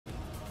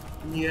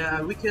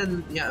Yeah, we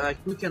can. Yeah, like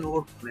we can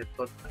work on it,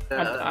 but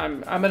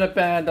I'm gonna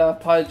ban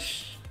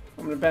Pudge.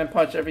 I'm gonna ban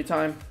Pudge every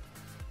time.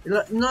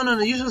 no.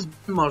 You just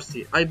ban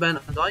Marcy. I ban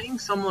Undying.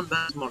 Someone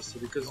bans Marcy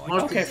because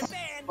Marcy Okay, is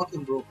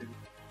fucking broken.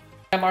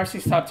 yeah,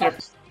 Marcy's top tier.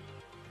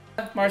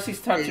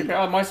 Marcy's top tier.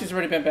 Oh, Marcy's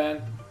already been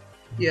banned.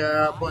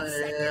 Yeah, but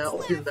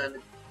Odin banned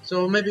it.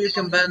 So maybe you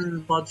can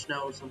ban Pudge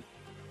now or something.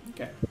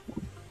 Okay.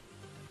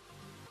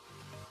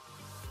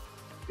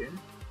 Okay.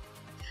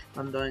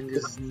 Undying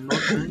is not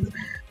banned.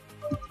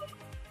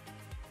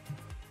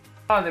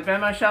 Oh, they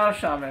banned my Shadow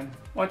Shaman.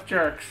 What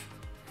jerks.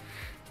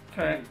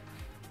 Okay.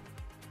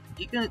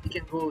 You can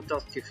go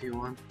Tusk if you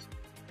want.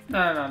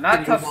 No,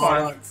 not Tusk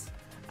one.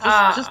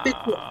 Just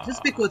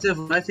pick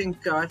whatever. I think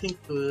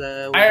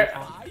we'll, don't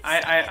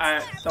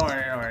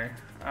worry.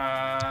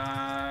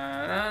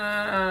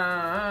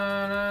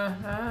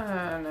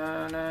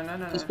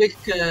 Just pick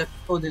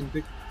Odin.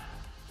 Pick.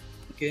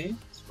 Okay,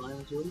 it's fine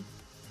as well.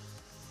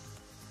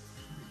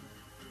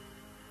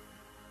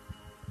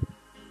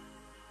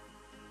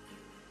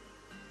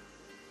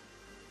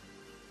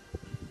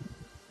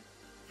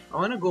 I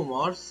wanna go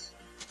Mars.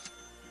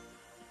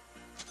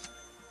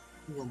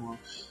 Go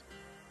Mars.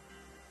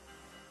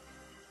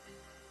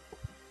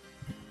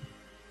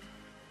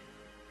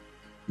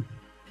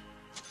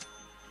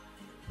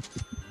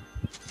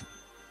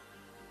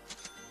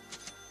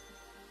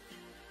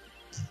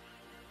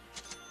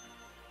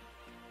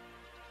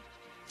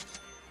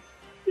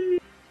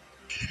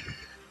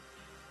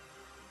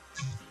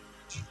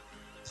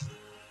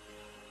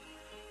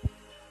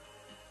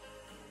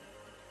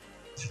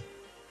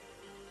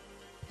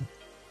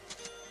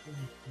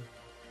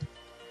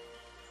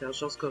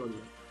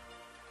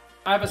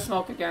 I have a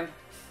smoke again.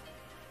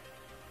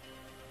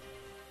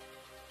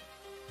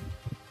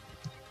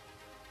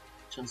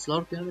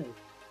 Chancellor yani.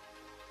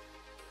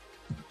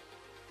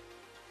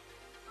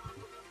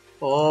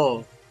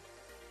 Oh.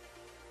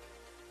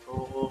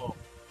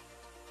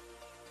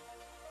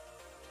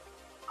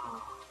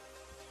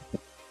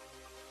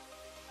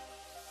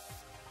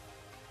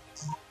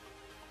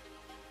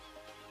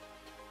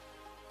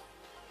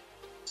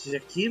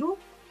 Shakiro?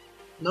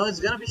 No, it's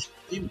gonna be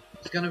Shadow.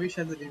 It's gonna be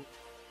Shadow Demon.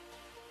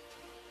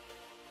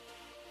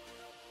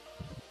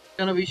 It's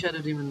gonna be Shadow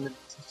Demon mid.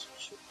 That's for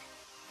sure.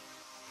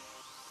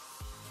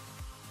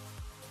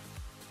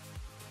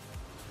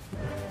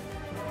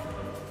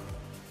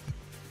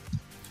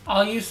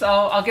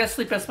 I'll get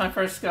sleep as my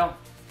first skill.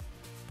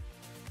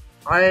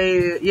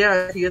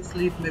 Yeah, if you get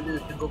sleep, maybe we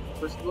can go for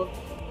first blood.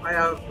 I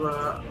have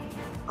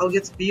I'll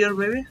get spear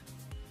maybe.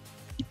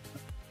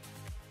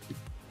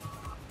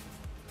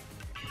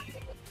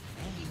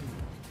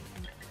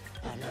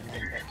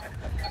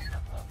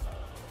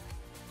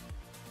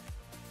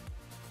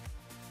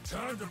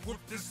 Time to put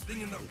this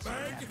thing in the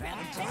bag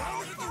and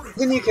drown in the river.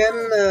 Then you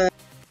can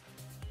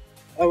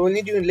I will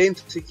need you in lane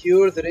to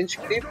secure the range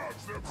creep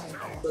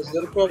because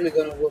they're probably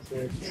gonna go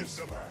for it.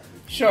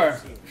 Sure.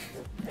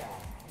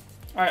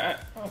 Alright,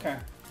 okay.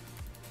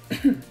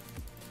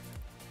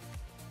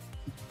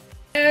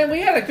 And we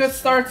had a good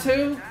start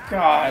too?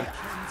 God.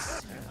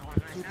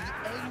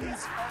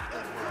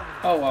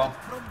 Oh well.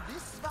 From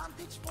this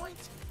vantage point,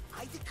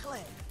 I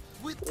declare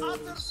with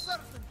utter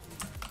certainty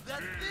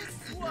that this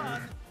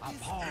one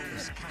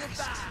is the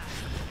best.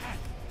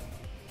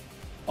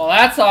 Well,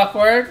 that's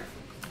awkward.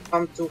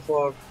 I'm too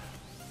far.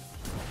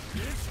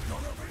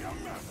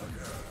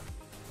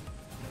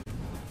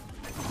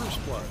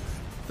 First blood.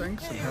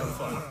 Thanks and have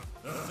fun.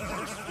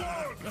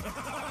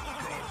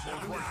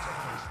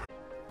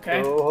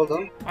 Okay. So, hold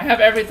on. I have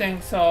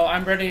everything, so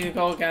I'm ready to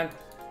go again.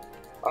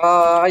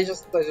 I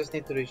just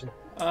need to region.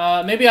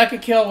 Maybe I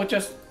could kill with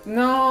just...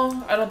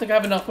 No, I don't think I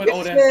have enough with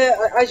Odin.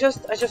 I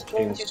just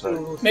want you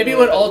to... Maybe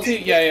with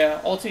ulti?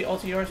 Yeah. Ulti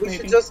yours, we maybe?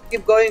 should just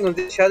keep going on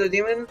this Shadow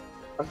Demon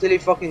until he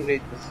fucking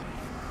rages.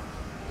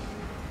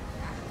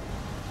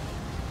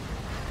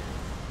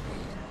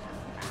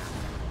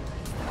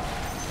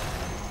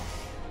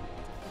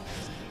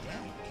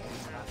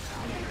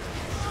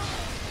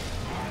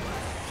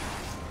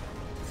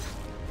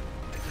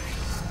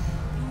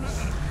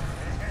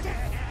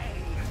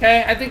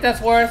 Okay, I think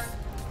that's worth.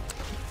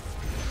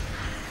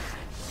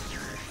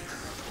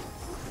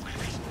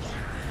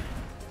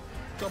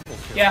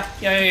 Yeah.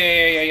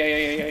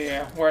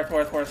 Worth.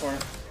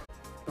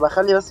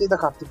 بخلي بس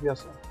ايدك على التي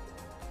اصلا.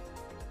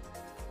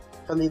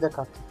 خلي ايدك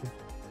على التي.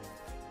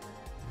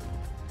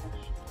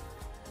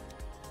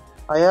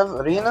 I have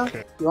arena.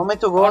 Okay. You want me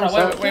to go? Oh, no,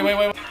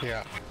 wait.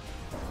 Yeah.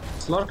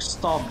 Slurk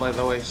stop, by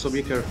the way, so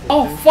be careful.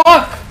 Oh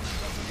fuck!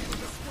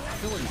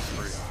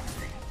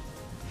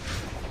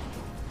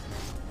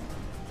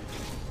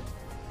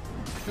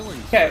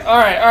 Okay,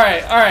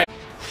 alright.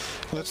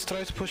 Let's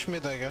try to push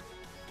mid again.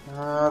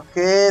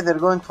 Okay, they're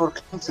going for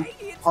cleanse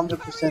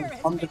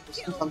 100%.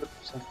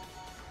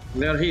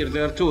 They are here,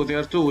 they are two.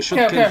 We should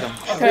kill them.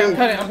 Okay, I'm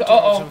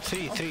cutting.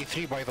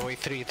 Three, by the way,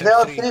 three. They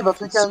are three, but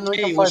we can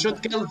we fight should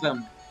them. kill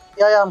them.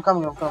 Yeah, I'm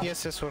coming.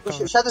 Yes, we're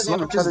coming. Shadow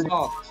Demon.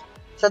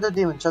 Shadow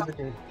Demon.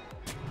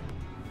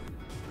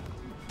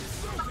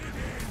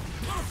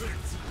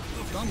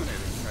 Done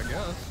Dominating, I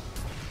guess.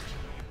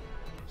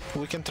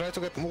 We can try to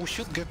get more. We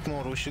should get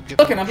more. We should get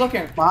Looking, more. I'm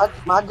looking.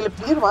 معاك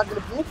جلبير معاك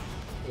جلبير.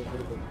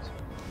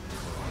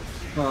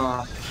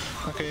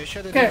 Okay,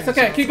 shut it. Okay, it's down,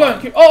 okay. not Keep fine.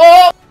 going. Keep.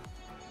 Oh!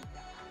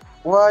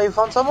 Why, you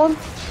found someone?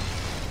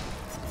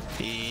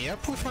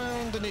 Yep, we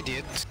found an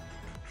idiot.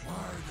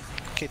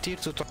 Okay, tier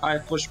 2 top. I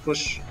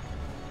push.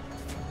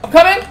 I'm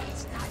coming.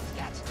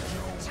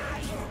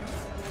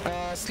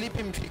 Sleep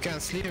him if you can.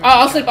 Sleep him.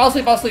 I'll sleep.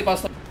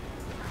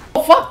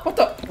 Oh fuck! What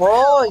the?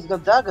 Oh, he's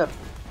got dagger.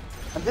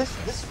 And this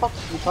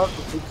fucking retard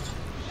to fix.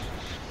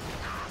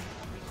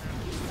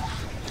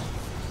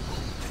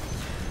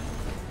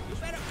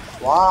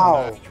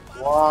 Wow.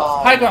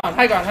 Wow. High ground.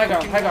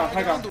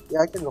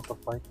 Yeah, I can go for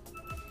fight.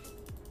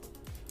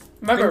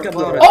 Remember? Think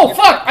about it. Oh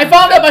fuck! I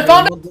found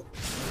him.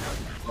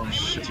 Oh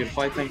shit, you're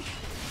fighting.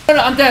 No,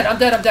 I'm dead.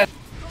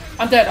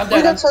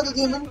 We got Shadow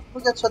Demon.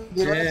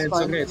 Yeah, It's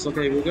fine. it's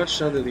okay. We got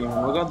Shadow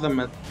Demon. We got the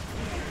mid.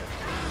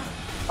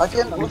 We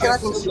can Be careful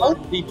actually slug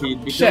fight.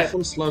 DP. Be Shit.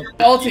 careful slug.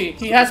 Ulti.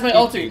 He has my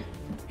ulti.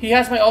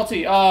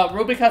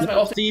 Rubik has my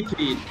ulti.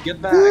 TP.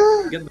 Get back.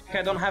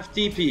 I don't have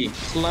TP.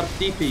 Slurp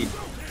TP.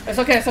 It's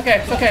okay.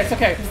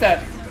 He's dead.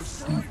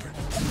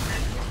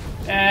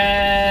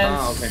 And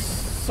Okay.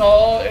 so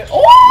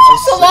oh,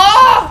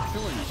 Salah!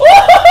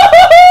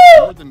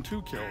 More than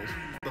 2 kills,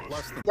 but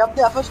less than. يا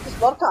ابني قفشت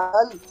سبارك على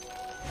الأقل.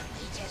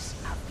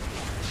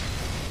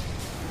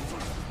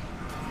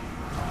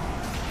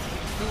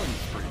 Killing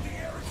spree.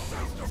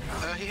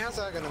 He has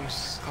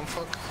Aghanims. I'm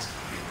fucked.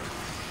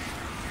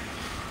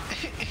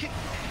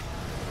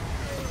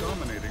 A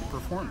dominating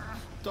performance.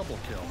 Double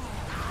kill.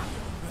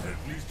 At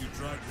least you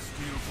tried to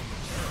steal from the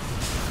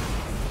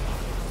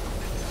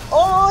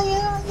Oh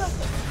yeah.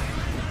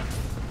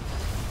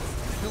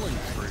 Killing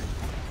spree.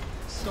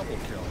 Double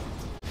kill.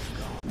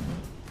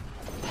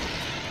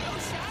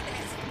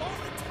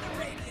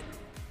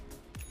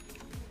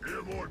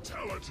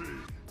 immortality.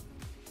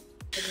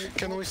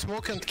 Can we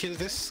smoke and kill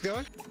this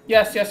guy?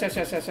 Yes.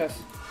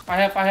 I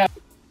have.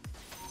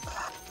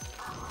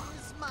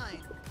 It's mine.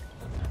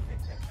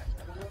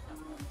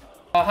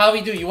 How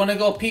we do? You want to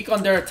go peek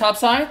on their top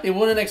side? They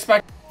wouldn't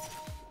expect.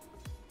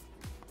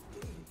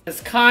 It's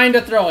kind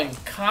of throwing.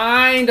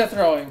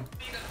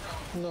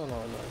 No,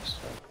 it's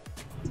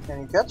fine.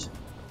 Can you catch?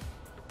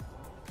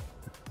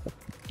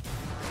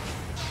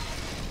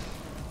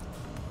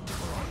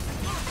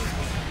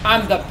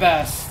 I'm the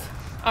best.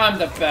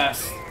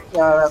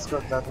 Yeah, that's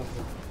good.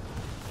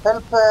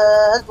 Help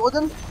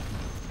Odin.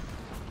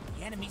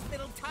 The enemy's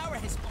middle tower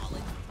has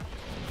fallen.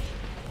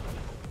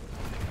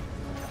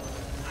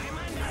 I'm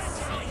under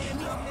attack.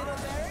 Middle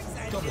barracks.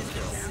 I'm Double just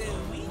kill. a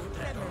sweet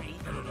memory.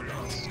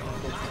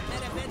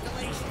 Better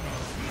ventilation.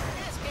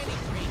 Ask any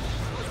creep.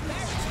 Those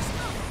barracks are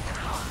smoking.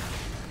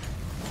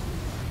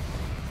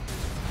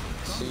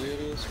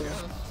 Seriously?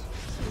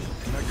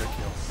 Mega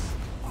kill.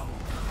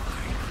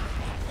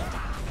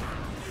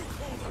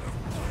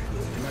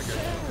 Mega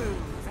kill.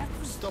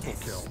 Double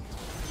kill.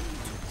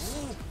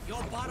 Ooh,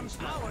 your bottom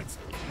tower's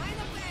kind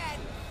of bad.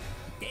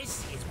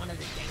 This is one of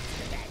the things in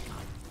the bad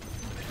con.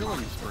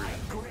 Killing spree.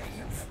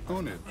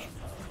 Ownage.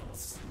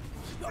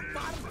 Your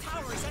bottom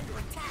tower is under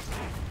attack.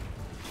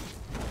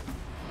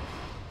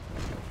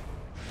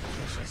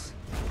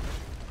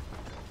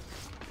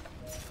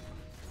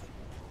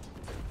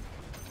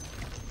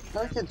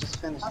 No, you can just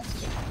finish it.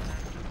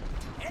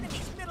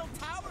 Enemy's middle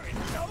tower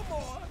is no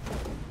more.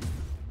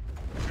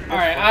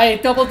 Alright, I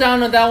doubled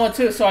down on that one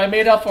too, so I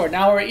made up for it.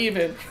 Now we're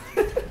even.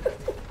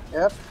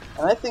 Yep.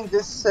 And I think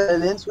this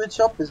lane switch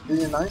up is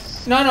really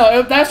nice.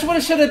 No, that's what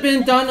it should have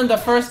been done in the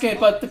first game,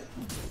 but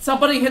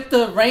somebody hit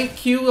the rank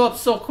queue up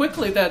so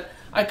quickly that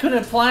I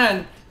couldn't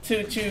plan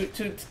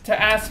to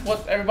ask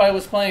what everybody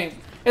was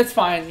playing. It's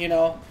fine, you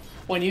know.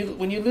 When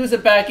you lose a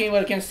bad game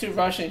against 2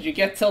 Russians, you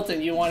get tilted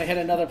and you want to hit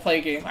another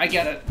play game. I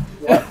get it.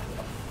 Yep.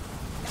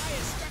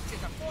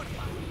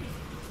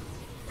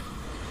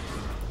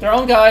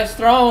 Throne, guys,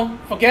 throne.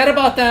 Forget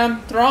about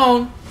them.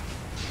 Throne.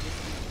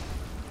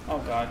 Oh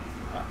god.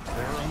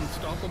 They're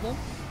unstoppable?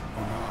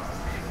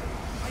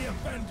 I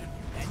abandoned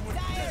you.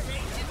 Dire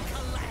agent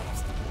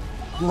collapsed.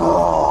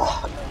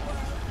 Oh,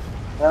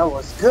 that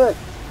was good.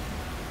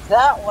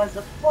 That was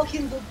a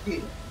fucking good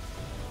game.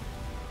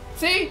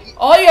 See?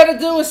 All you had to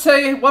do was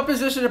say what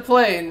position to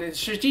play and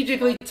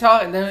strategically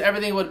tell, and then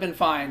everything would have been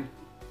fine.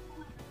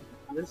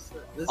 This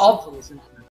All- was